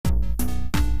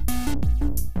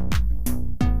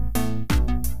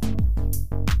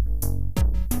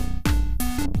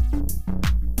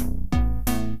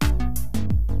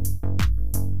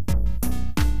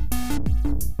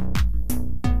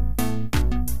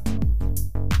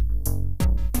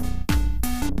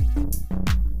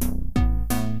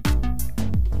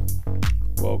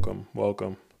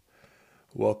Welcome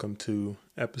to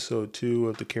episode 2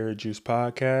 of the Carrot Juice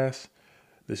Podcast.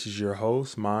 This is your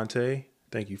host, Monte.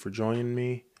 Thank you for joining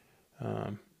me.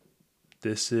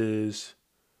 This is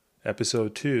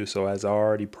episode 2. So as I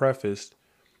already prefaced,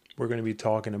 we're going to be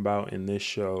talking about in this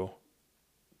show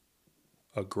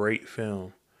a great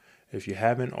film. If you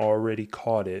haven't already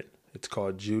caught it, it's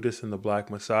called Judas and the Black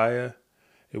Messiah.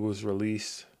 It was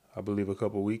released, I believe, a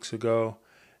couple weeks ago.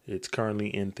 It's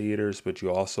currently in theaters, but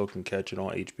you also can catch it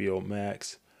on HBO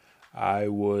Max. I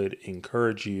would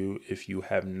encourage you, if you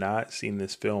have not seen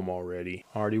this film already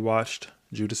watched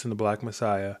Judas and the Black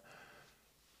Messiah,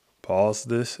 pause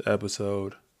this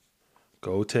episode,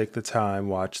 go take the time,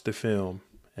 watch the film,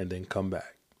 and then come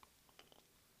back.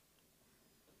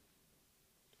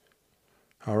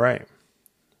 All right,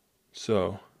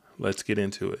 so let's get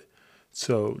into it.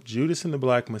 So Judas and the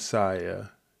Black Messiah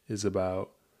is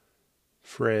about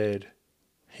Fred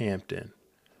Hampton.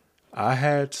 I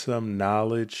had some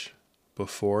knowledge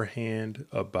beforehand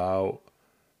about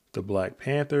the Black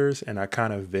Panthers, and I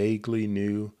kind of vaguely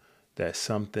knew that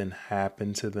something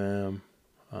happened to them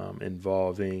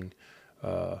involving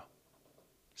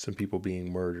some people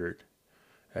being murdered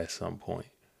at some point.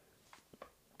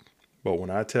 But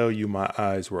when I tell you my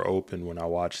eyes were open when I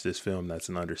watched this film, that's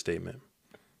an understatement.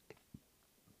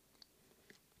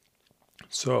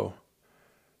 So,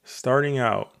 starting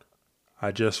out,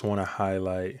 I just want to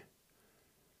highlight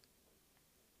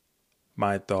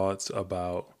my thoughts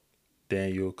about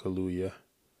Daniel Kaluuya.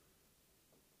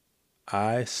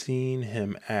 I seen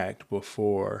him act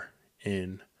before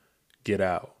in Get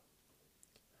Out.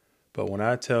 But when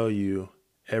I tell you,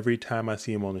 every time I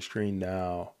see him on the screen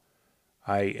now,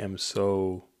 I am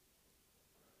so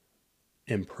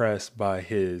impressed by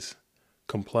his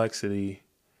complexity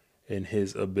and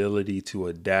his ability to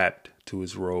adapt to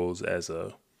his roles as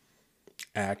a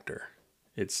actor.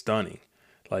 It's stunning.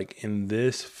 Like in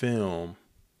this film,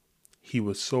 he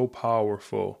was so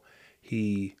powerful.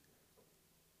 He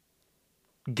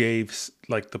gave,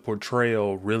 like, the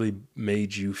portrayal really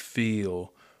made you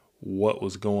feel what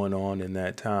was going on in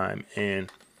that time.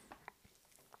 And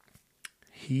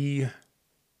his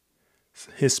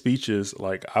speeches,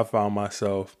 like, I found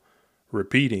myself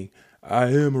repeating, I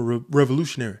am a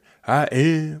revolutionary. I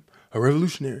am a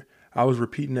revolutionary. I was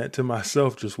repeating that to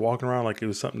myself, just walking around like it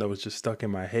was something that was just stuck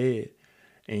in my head.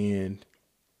 And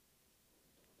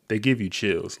they give you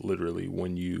chills, literally,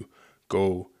 when you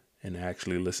go and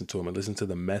actually listen to him and listen to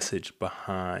the message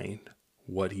behind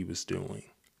what he was doing.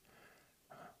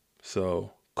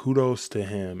 So kudos to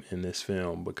him in this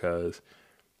film, because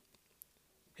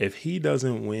if he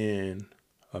doesn't win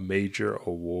a major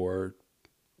award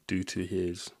due to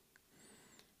his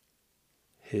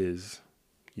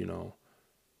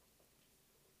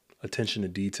attention to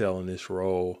detail in this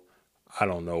role, I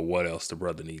don't know what else the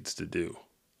brother needs to do.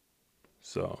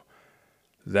 So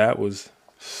that was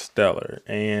stellar.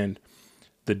 And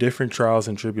the different trials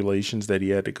and tribulations that he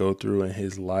had to go through in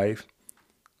his life,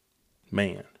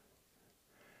 man,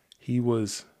 he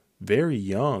was very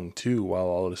young too while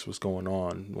all this was going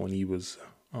on, when he was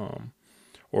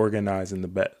organizing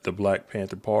the Black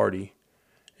Panther Party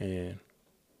and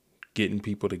getting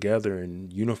people together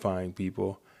and unifying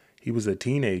people. He was a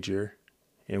teenager,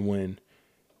 and when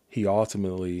he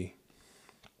ultimately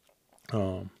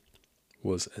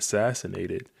was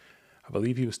assassinated, I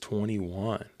believe he was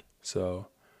 21. So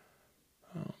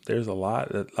there's a lot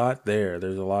there.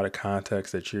 There's a lot of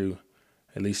context that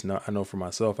I know for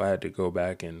myself, I had to go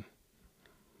back and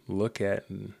look at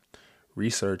and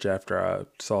research after I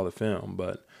saw the film.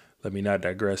 But let me not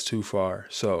digress too far.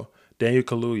 So Daniel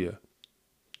Kaluuya,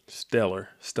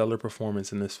 stellar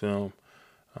performance in this film.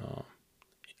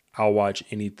 I'll watch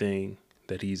anything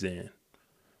that he's in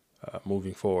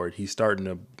moving forward. He's starting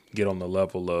to get on the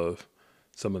level of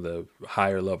some of the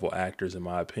higher level actors, in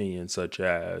my opinion, such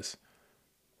as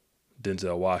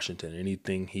Denzel Washington.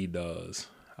 Anything he does,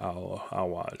 I'll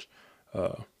watch.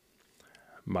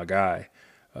 My guy,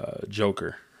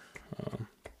 Joker.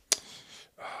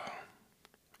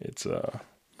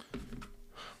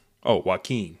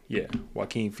 Joaquin. Yeah,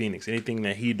 Joaquin Phoenix. Anything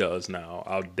that he does now,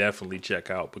 I'll definitely check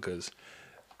out, because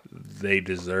they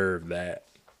deserve that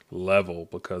level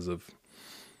because of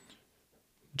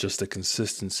just the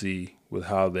consistency with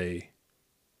how they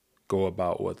go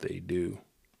about what they do.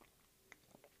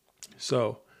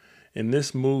 So, in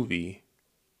this movie,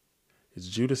 it's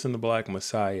Judas and the Black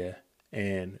Messiah,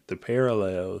 and the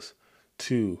parallels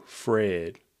to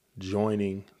Fred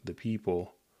joining the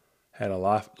people had a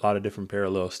lot of different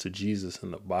parallels to Jesus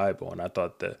in the Bible. And I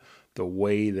thought that the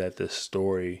way that this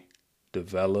story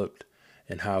developed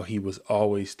and how he was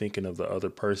always thinking of the other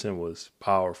person was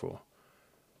powerful.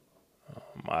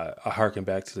 I harken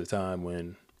back to the time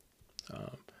when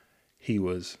he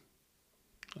was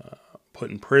put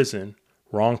in prison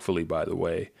wrongfully, by the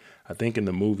way. I think in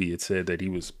the movie it said that he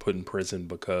was put in prison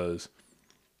because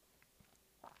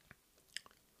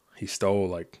he stole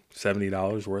like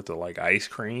 $70 worth of like ice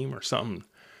cream or something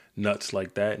nuts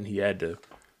like that. And he had to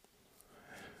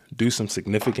do some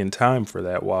significant time for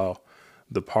that while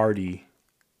the party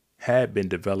had been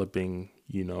developing,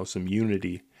 some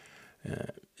unity.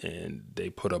 And they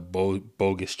put a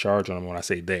bogus charge on him. When I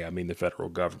say they, I mean the federal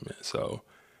government. So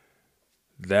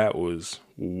that was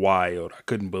wild. I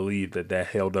couldn't believe that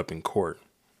held up in court.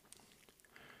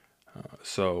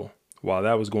 So while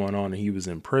that was going on and he was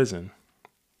in prison,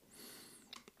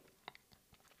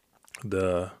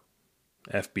 the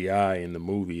FBI in the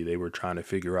movie, they were trying to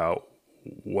figure out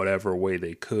whatever way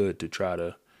they could to try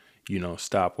to,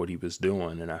 stop what he was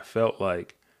doing. And I felt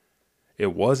like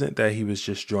it wasn't that he was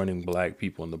just joining black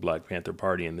people in the Black Panther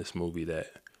Party in this movie that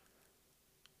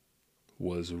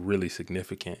was really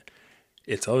significant.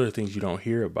 It's other things you don't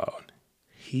hear about.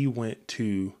 He went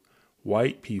to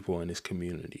white people in his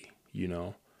community,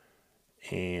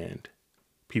 and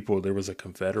there was a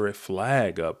Confederate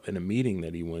flag up in a meeting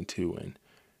that he went to, and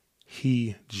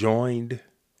he joined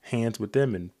hands with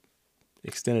them and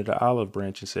extended an olive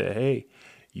branch and said, hey,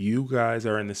 you guys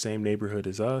are in the same neighborhood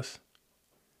as us.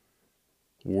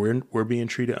 We're being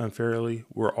treated unfairly.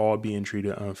 We're all being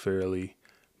treated unfairly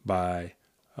by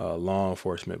law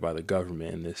enforcement, by the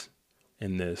government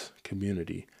in this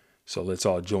community. So let's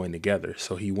all join together.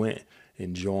 So he went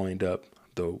and joined up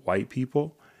the white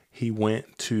people. He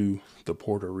went to the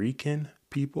Puerto Rican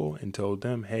people and told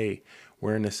them, hey,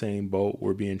 we're in the same boat.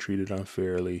 We're being treated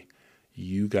unfairly.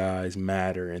 You guys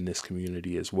matter in this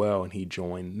community as well. And he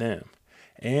joined them.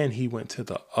 And he went to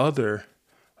the other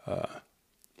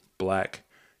black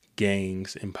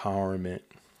gangs, empowerment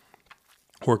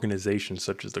organizations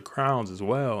such as the Crowns as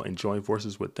well, and joined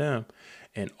forces with them.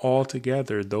 And all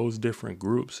together, those different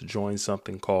groups joined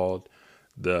something called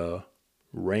the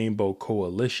Rainbow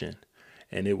Coalition.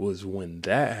 And it was when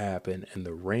that happened and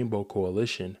the Rainbow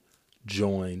Coalition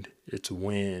joined, it's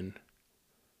when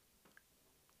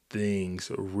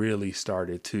things really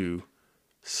started to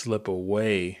slip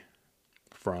away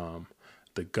from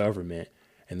the government.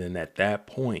 And then at that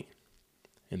point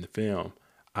in the film,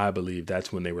 I believe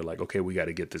that's when they were like, okay, we got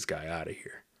to get this guy out of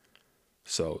here.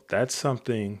 So that's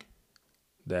something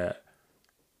that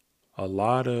a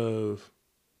lot of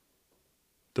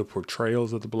the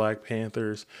portrayals of the Black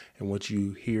Panthers and what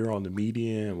you hear on the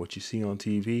media and what you see on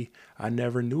TV, I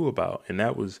never knew about. And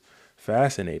that was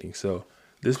fascinating. So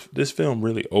this film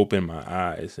really opened my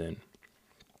eyes and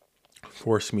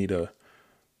forced me to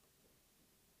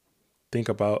think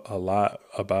about a lot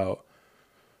about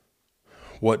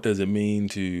what does it mean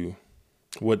to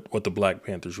what the Black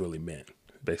Panthers really meant.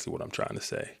 Basically what I'm trying to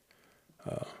say.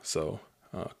 So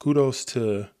kudos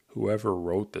to whoever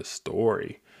wrote the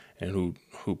story and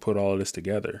who put all of this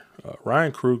together.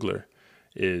 Ryan Coogler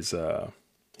is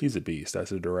he's a beast.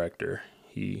 That's a director.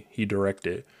 He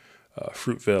directed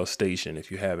Fruitvale Station.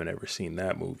 If you haven't ever seen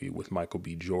that movie with Michael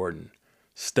B. Jordan,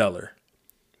 stellar.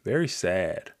 Very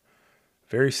sad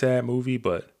movie,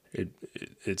 but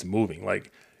it's moving.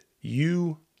 Like,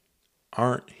 you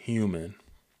aren't human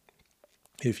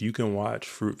if you can watch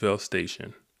Fruitvale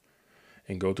Station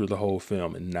and go through the whole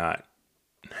film and not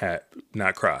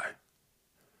cry,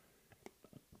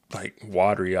 like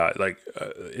watery eyed. Like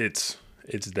it's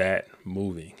that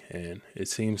moving. And it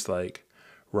seems like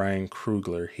Ryan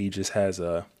Coogler, he just has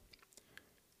a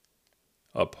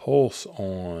pulse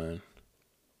on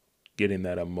getting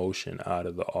that emotion out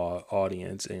of the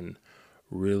audience and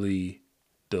really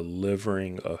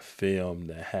delivering a film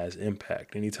that has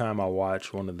impact. Anytime I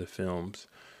watch one of the films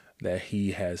that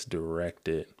he has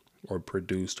directed or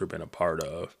produced or been a part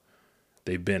of,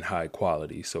 they've been high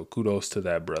quality. So kudos to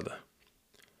that brother.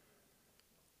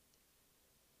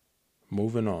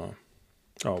 Moving on.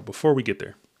 Oh, before we get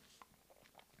there,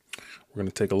 we're going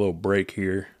to take a little break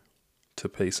here to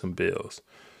pay some bills.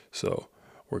 So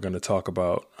we're going to talk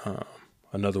about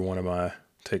another one of my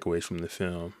takeaways from the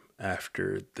film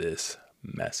after this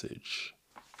message.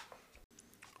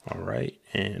 All right,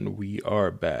 and we are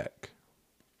back.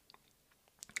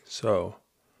 So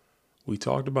we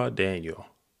talked about Daniel.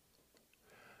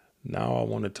 Now I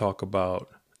want to talk about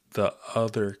the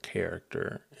other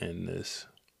character in this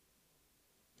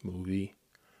movie,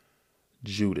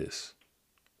 Judas,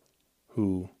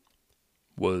 who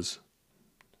was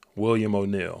William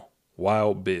O'Neill,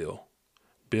 Wild Bill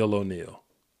O'Neill.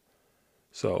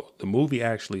 So the movie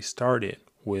actually started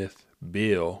with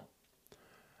Bill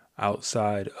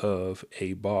outside of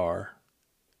a bar,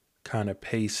 kind of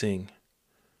pacing,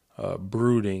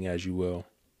 brooding, as you will,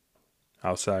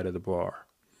 outside of the bar.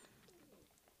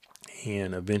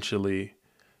 And eventually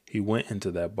he went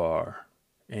into that bar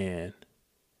and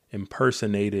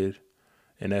impersonated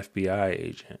an FBI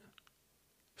agent,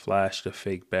 flashed a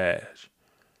fake badge,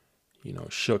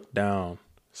 shook down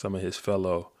some of his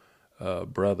fellow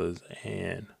brothers,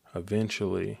 and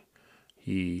eventually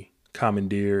he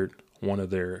commandeered one of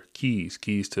their keys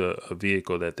to a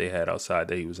vehicle that they had outside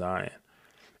that he was eyeing.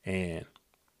 And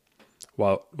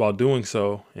while doing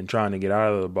so and trying to get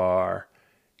out of the bar,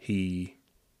 they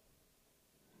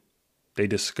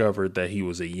discovered that he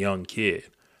was a young kid.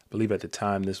 I believe at the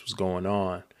time this was going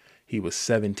on, he was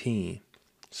 17.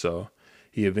 So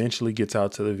he eventually gets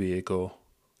out to the vehicle,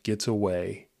 gets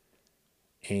away,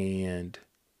 and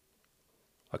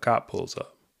a cop pulls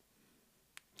up.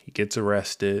 He gets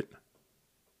arrested.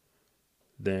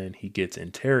 Then he gets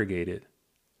interrogated.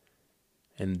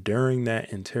 And during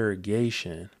that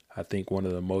interrogation, I think one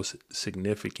of the most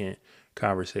significant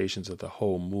conversations of the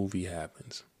whole movie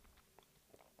happens.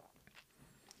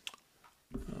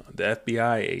 The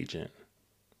FBI agent,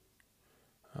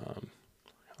 I'm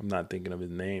not thinking of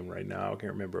his name right now, I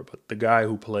can't remember, but the guy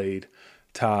who played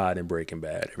Todd in Breaking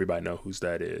Bad, everybody know who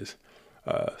that is.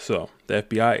 So the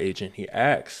FBI agent, he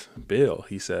asks Bill,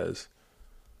 he says,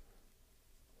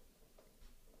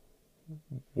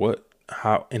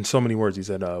 how, in so many words, he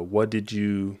said, how did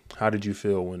you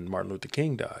feel when Martin Luther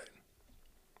King died?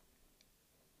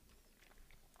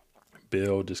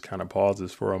 Bill just kind of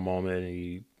pauses for a moment,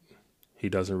 and he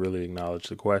doesn't really acknowledge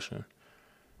the question.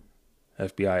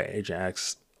 FBI agent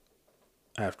asks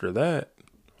after that,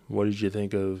 what did you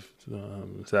think of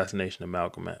assassination of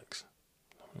Malcolm X?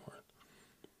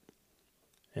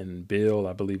 And Bill,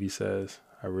 I believe he says,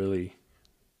 I really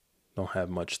don't have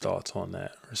much thoughts on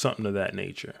that, or something of that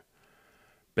nature.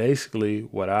 Basically,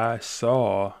 what I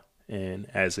saw, and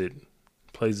as it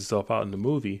plays itself out in the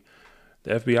movie,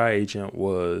 the FBI agent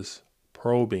was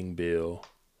probing Bill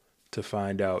to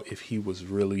find out if he was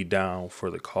really down for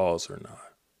the cause or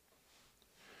not.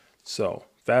 So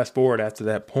fast forward after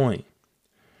that point,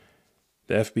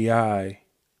 the FBI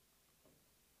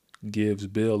gives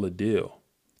Bill a deal.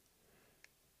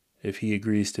 If he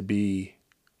agrees to be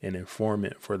an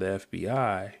informant for the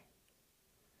FBI,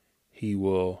 he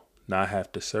will not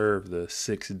have to serve the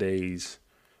 6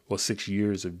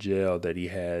 years of jail that he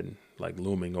had like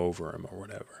looming over him or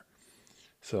whatever.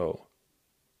 So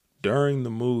during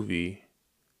the movie,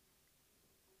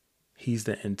 he's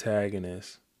the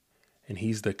antagonist and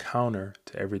he's the counter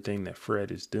to everything that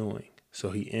Fred is doing.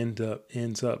 So Bill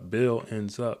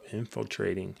ends up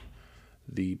infiltrating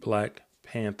the Black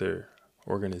Panther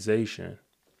organization.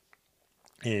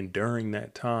 And during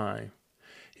that time,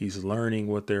 he's learning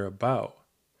what they're about.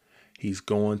 He's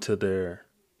going to their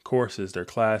courses, their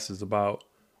classes about,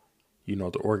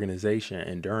 the organization.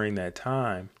 And during that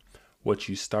time, what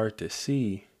you start to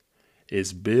see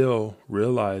is Bill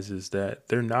realizes that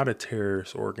they're not a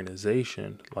terrorist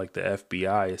organization like the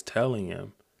FBI is telling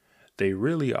him. They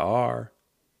really are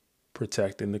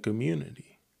protecting the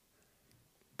community.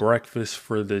 Breakfast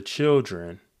for the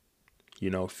children,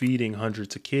 feeding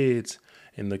hundreds of kids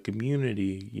in the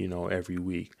community, every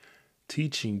week,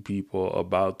 teaching people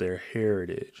about their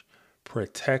heritage,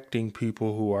 protecting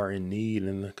people who are in need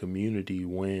in the community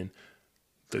when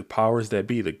the powers that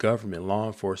be, the government, law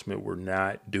enforcement, were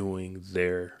not doing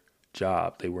their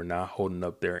job. They were not holding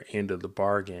up their end of the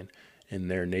bargain in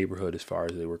their neighborhood as far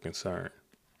as they were concerned.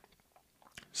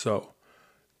 So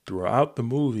throughout the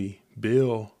movie,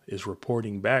 Bill is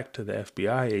reporting back to the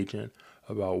FBI agent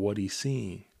about what he's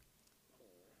seeing.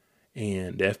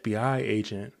 And the FBI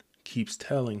agent keeps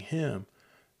telling him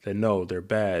that no, they're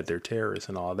bad, they're terrorists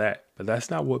and all that. But that's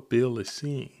not what Bill is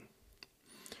seeing.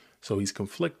 So he's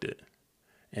conflicted.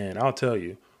 And I'll tell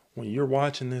you, when you're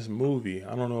watching this movie,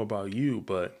 I don't know about you,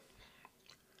 but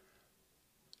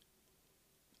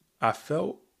I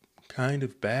felt kind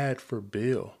of bad for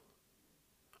Bill.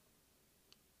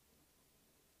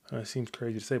 It seems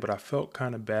crazy to say, but I felt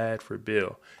kind of bad for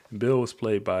Bill. And Bill was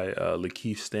played by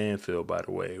Lakeith Stanfield, by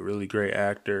the way, really great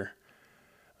actor.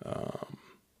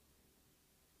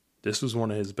 This was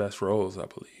one of his best roles, I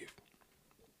believe.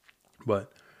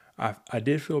 But I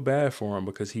did feel bad for him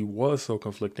because he was so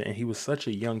conflicted and he was such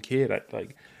a young kid.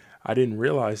 I didn't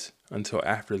realize until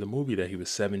after the movie that he was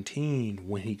 17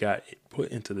 when he got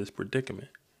put into this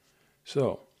predicament.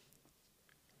 So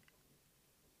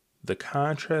the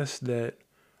contrast that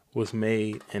was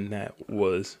made and that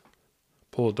was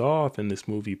pulled off in this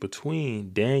movie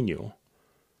between Daniel,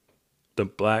 the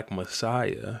Black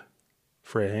Messiah,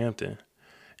 Fred Hampton.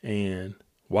 And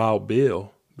Wild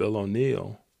Bill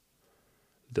O'Neill,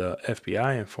 the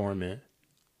FBI informant,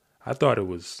 I thought it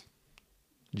was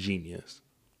genius.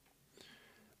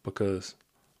 Because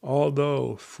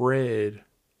although Fred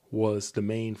was the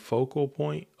main focal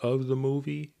point of the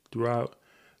movie throughout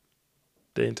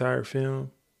the entire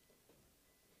film,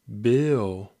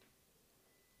 Bill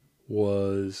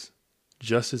was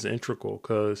just as integral,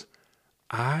 because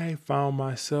I found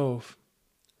myself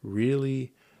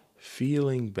really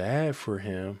feeling bad for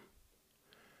him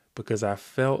because I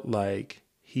felt like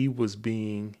he was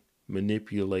being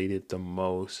manipulated the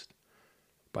most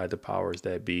by the powers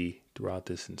that be throughout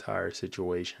this entire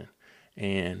situation.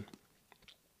 And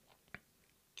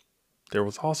there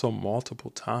was also multiple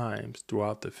times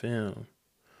throughout the film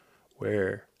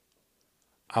where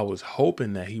I was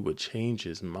hoping that he would change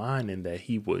his mind and that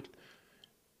he would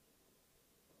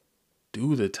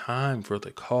do the time for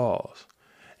the cause.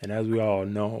 And as we all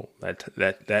know,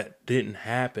 that didn't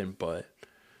happen. But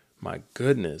my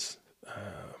goodness,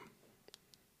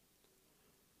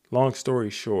 long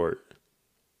story short,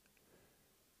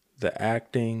 the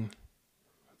acting,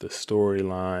 the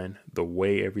storyline, the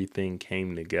way everything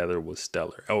came together was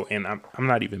stellar. Oh, and I'm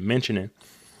not even mentioning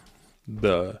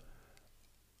the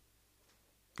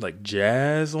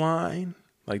jazz line,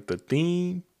 like the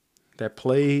theme that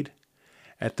played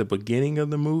at the beginning of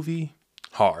the movie.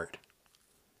 Hard.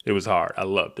 It was hard. I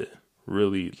loved it.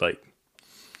 Really, it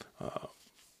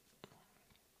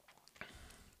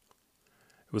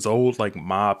was old, like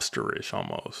mobsterish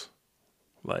almost,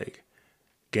 like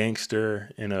gangster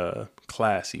in a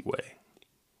classy way.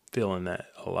 Feeling that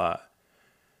a lot.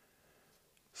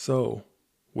 So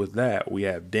with that, we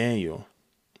have Daniel,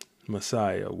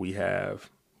 Messiah. We have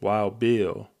Wild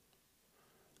Bill,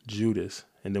 Judas,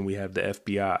 and then we have the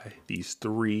FBI. These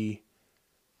three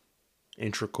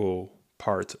integral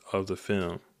parts of the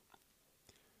film.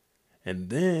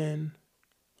 And then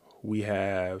we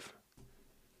have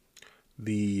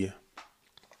the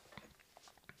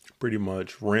pretty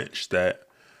much wrench that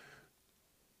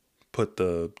put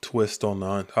the twist on the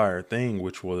entire thing,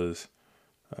 which was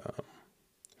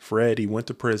Fred. He went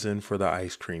to prison for the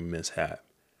ice cream mishap.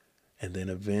 And then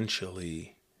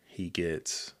eventually he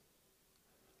gets,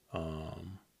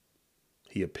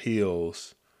 he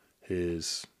appeals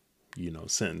his,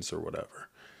 sentence or whatever.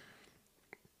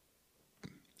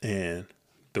 And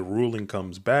the ruling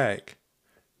comes back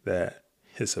that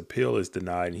his appeal is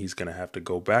denied and he's going to have to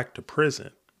go back to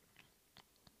prison.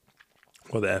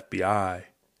 Well, the FBI,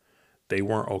 they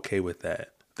weren't okay with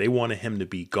that. They wanted him to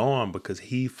be gone because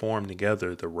he formed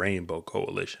together the Rainbow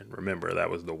Coalition. Remember, that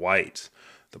was the whites,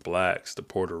 the blacks, the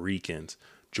Puerto Ricans,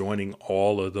 joining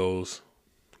all of those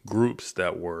groups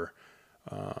that were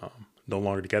no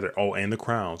longer together. Oh, and the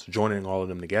Crowns, joining all of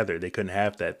them together. They couldn't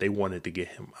have that. They wanted to get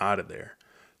him out of there.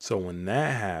 So when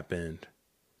that happened,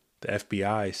 the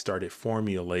FBI started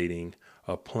formulating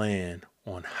a plan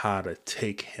on how to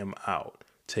take him out,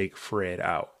 take Fred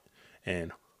out,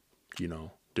 and,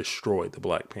 destroy the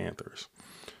Black Panthers.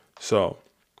 So,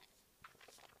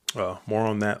 more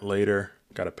on that later.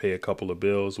 Got to pay a couple of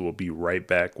bills. We'll be right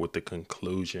back with the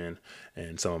conclusion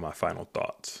and some of my final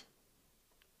thoughts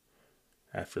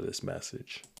after this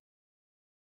message.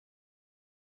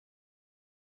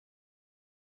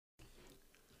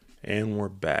 And we're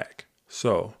back.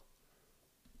 So,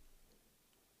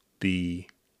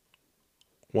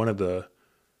 one of the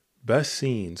best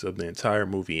scenes of the entire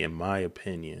movie, in my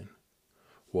opinion,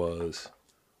 was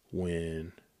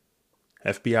when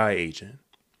FBI agent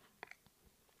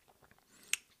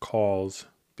calls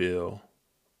Bill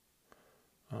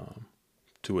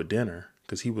to a dinner,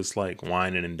 because he was like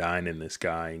whining and dining this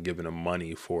guy and giving him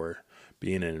money for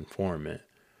being an informant.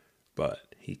 But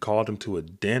he called him to a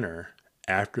dinner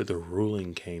after the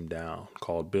ruling came down,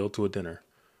 called Bill to a dinner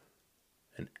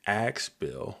and asked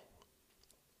Bill,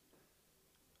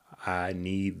 I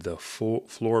need the full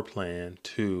floor plan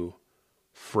to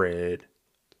Fred's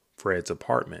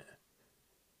apartment.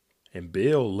 And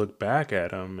Bill looked back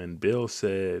at him and Bill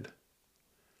said,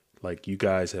 you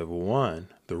guys have won.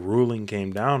 The ruling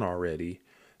came down already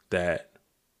that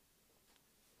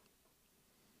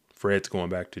Fred's going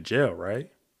back to jail,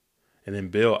 right? And then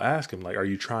Bill asked him, are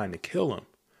you trying to kill him?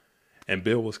 And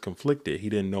Bill was conflicted. He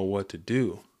didn't know what to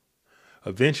do.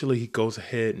 Eventually, he goes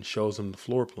ahead and shows him the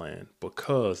floor plan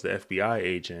because the FBI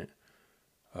agent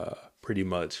pretty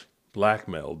much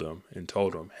blackmailed him and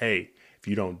told him, hey, if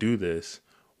you don't do this,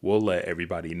 we'll let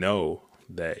everybody know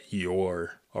that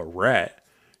you're a rat,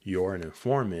 you're an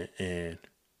informant, and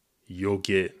you'll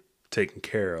get taken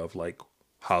care of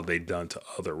how they've done to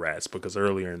other rats. Because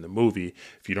earlier in the movie,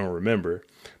 if you don't remember,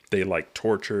 they like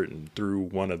tortured and threw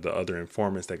one of the other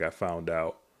informants that got found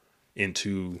out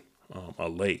into a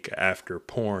lake after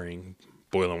pouring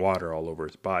boiling water all over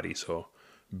his body. So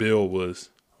Bill was,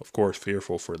 of course,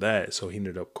 fearful for that. So he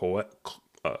ended up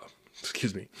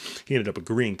he ended up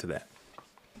agreeing to that.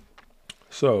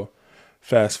 So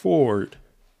fast forward,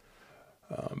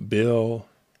 Bill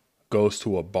goes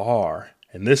to a bar,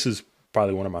 and this is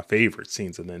probably one of my favorite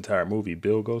scenes in the entire movie.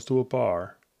 Bill goes to a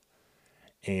bar,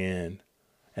 and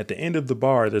at the end of the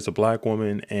bar, there's a black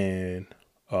woman and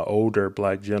an older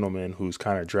black gentleman who's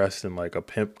kind of dressed in like a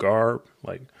pimp garb,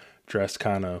 like dressed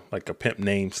kind of like a pimp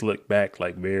name, slick back,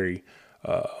 like very,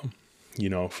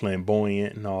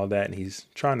 flamboyant and all that. And he's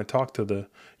trying to talk to the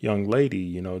young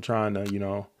lady, trying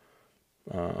to,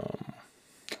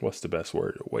 what's the best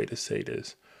way to say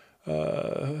this?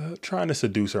 Trying to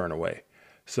seduce her in a way.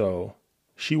 So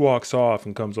she walks off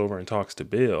and comes over and talks to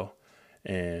Bill.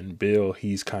 And Bill,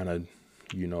 he's kind of,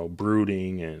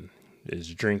 brooding and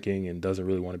is drinking and doesn't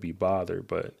really want to be bothered.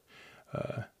 But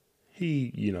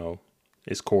he,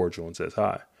 is cordial and says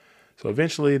hi. So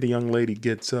eventually the young lady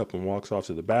gets up and walks off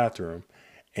to the bathroom.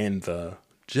 And the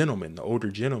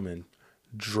older gentleman,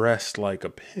 dressed like a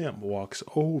pimp, walks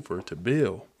over to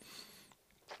Bill.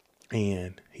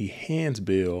 And he hands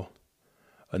Bill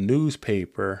a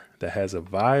newspaper that has a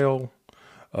vial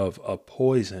of a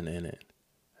poison in it.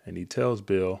 And he tells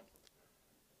Bill,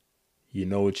 you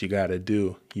know what you got to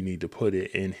do? You need to put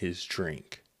it in his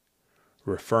drink.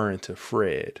 Referring to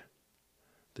Fred,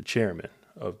 the chairman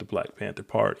of the Black Panther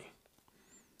Party.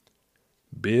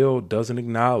 Bill doesn't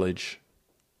acknowledge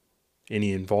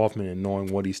any involvement in knowing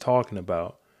what he's talking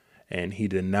about. And he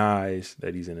denies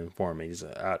that he's an informant. He's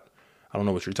like, I don't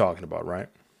know what you're talking about, right?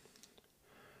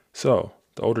 So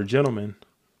the older gentleman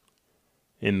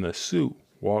in the suit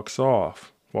walks down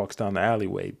the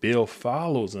alleyway. Bill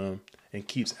follows him and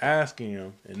keeps asking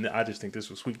him. And I just think this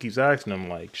was sweet. Keeps asking him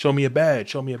like, show me a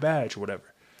badge, or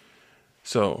whatever.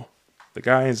 So the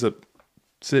guy ends up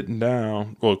sitting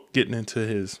down, getting into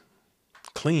his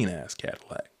clean ass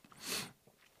Cadillac.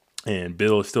 And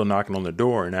Bill is still knocking on the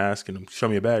door and asking him, show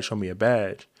me a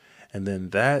badge. And then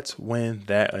that's when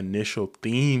that initial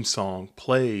theme song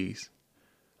plays.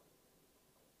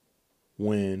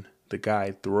 When the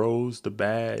guy throws the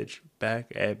badge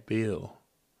back at Bill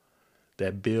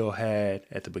that Bill had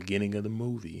at the beginning of the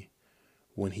movie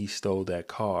when he stole that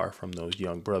car from those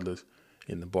young brothers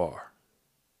in the bar.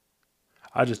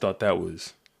 I just thought that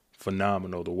was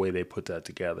phenomenal, the way they put that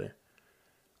together.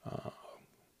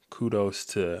 Kudos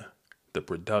to the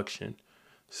production,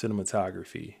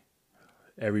 cinematography,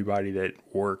 everybody that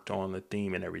worked on the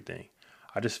theme and everything.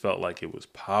 I just felt like it was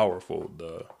powerful,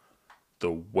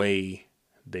 the way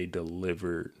they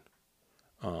delivered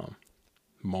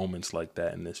moments like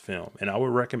that in this film. And I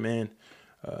would recommend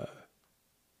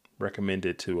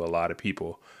it to a lot of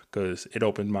people because it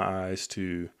opened my eyes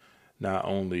to not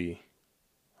only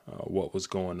what was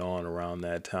going on around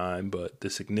that time, but the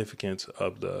significance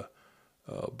of the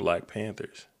Black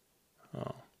Panthers.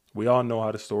 We all know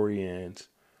how the story ends.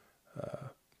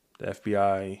 The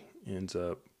FBI ends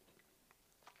up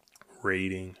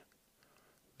raiding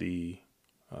the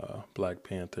Black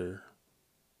Panther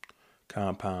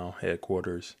compound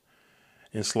headquarters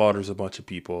and slaughters a bunch of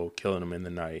people, killing them in the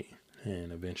night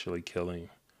and eventually killing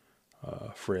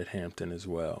Fred Hampton as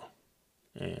well.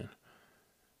 And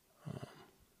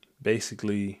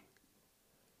basically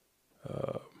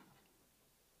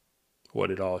what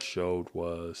it all showed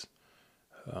was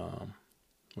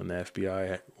when the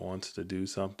FBI wants to do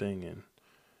something, and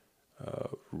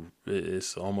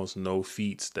it's almost no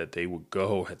feats that they would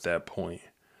go at that point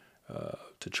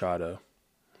to try to,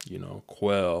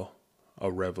 quell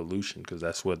a revolution, because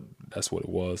that's what it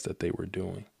was that they were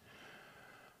doing.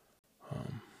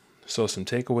 So some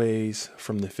takeaways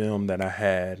from the film that I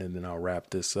had, and then I'll wrap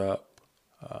this up.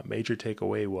 Major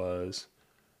takeaway was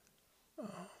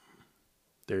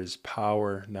there's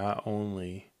power not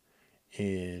only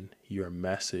in your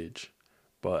message,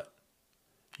 but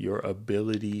your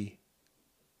ability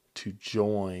to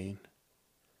join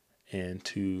and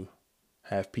to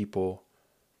have people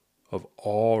of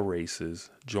all races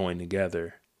join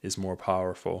together is more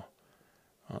powerful.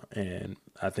 And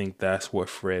I think that's what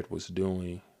Fred was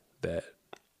doing that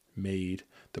made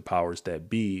the powers that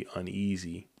be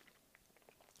uneasy.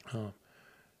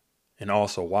 And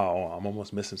also, wow, I'm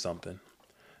almost missing something.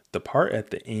 The part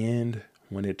at the end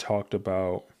when it talked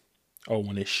about,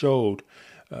 when it showed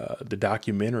the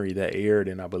documentary that aired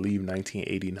in, I believe,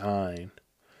 1989,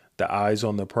 The Eyes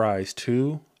on the Prize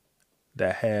 2,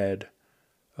 that had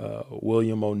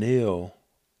William O'Neill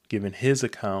giving his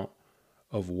account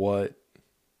of what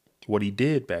what he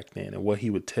did back then and what he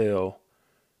would tell,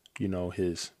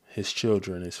 his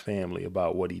children, his family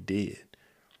about what he did.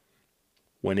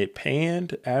 When it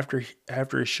panned after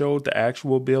it showed the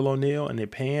actual Bill O'Neal, and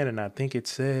it panned, and I think it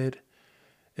said,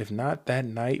 if not that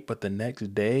night, but the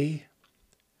next day,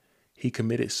 he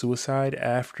committed suicide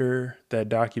after that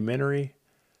documentary.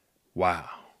 Wow.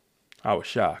 I was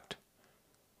shocked.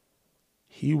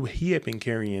 He had been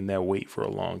carrying that weight for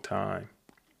a long time.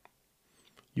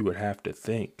 You would have to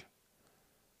think,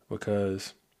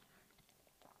 because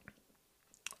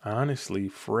honestly,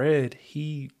 Fred,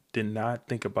 he did not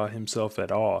think about himself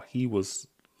at all. He was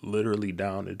literally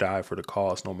down to die for the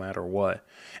cause no matter what.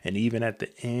 And even at the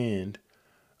end,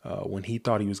 when he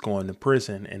thought he was going to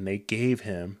prison and the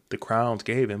Crowns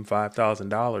gave him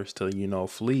 $5,000 to,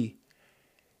 flee,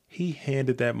 he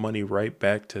handed that money right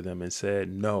back to them and said,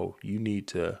 no, you need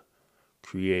to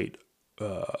create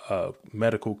a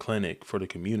medical clinic for the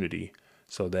community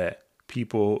so that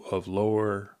people of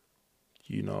lower,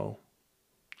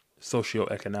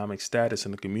 socioeconomic status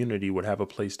in the community would have a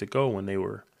place to go when they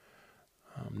were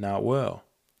not well.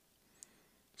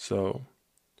 So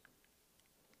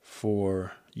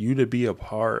for you to be a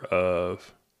part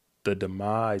of the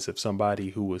demise of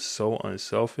somebody who was so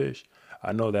unselfish,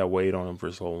 I know that weighed on him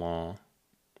for so long.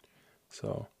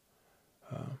 So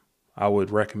I would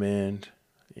recommend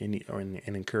and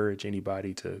encourage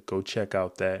anybody to go check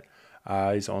out that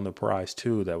Eyes on the Prize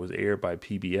 2 that was aired by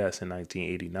PBS in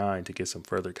 1989 to get some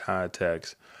further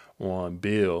context on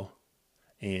Bill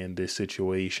and this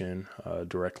situation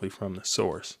directly from the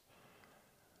source.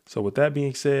 So with that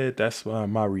being said, that's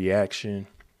my reaction.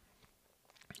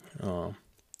 Not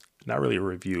really a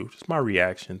review, just my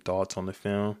reaction, thoughts on the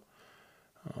film.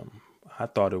 I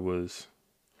thought it was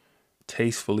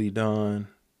tastefully done.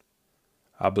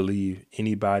 I believe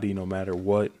anybody, no matter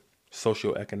what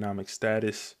socioeconomic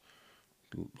status,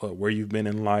 where you've been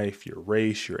in life, your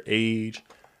race, your age,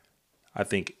 I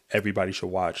think everybody should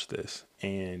watch this.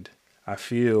 And I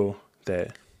feel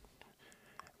that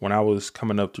when I was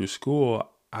coming up through school,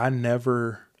 I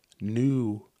never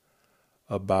knew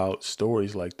about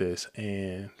stories like this.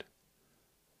 And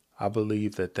I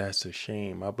believe that that's a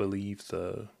shame. I believe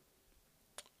the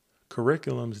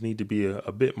curriculums need to be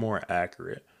a bit more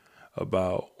accurate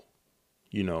about,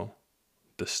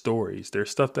 the stories. There's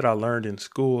stuff that I learned in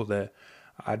school that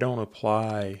I don't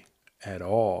apply at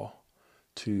all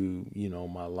to,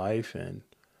 my life. And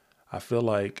I feel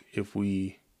like if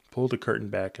we pull the curtain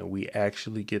back and we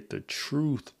actually get the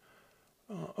truth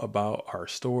about our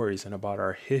stories and about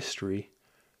our history,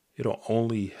 it'll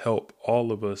only help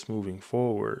all of us moving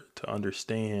forward to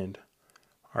understand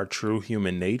our true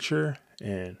human nature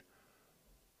and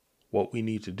what we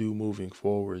need to do moving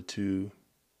forward to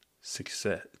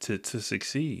succeed,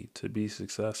 to be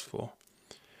successful.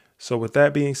 So with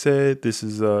that being said, this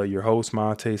is your host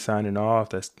Monte signing off.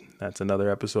 That's another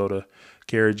episode of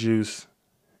Carrot Juice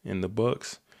in the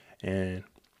books. And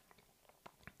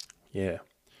yeah,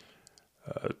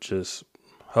 just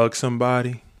hug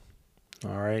somebody.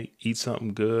 All right. Eat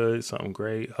something good, something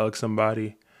great. Hug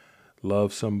somebody,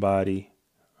 love somebody.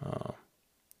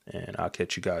 And I'll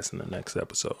catch you guys in the next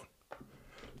episode.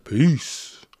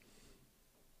 Peace.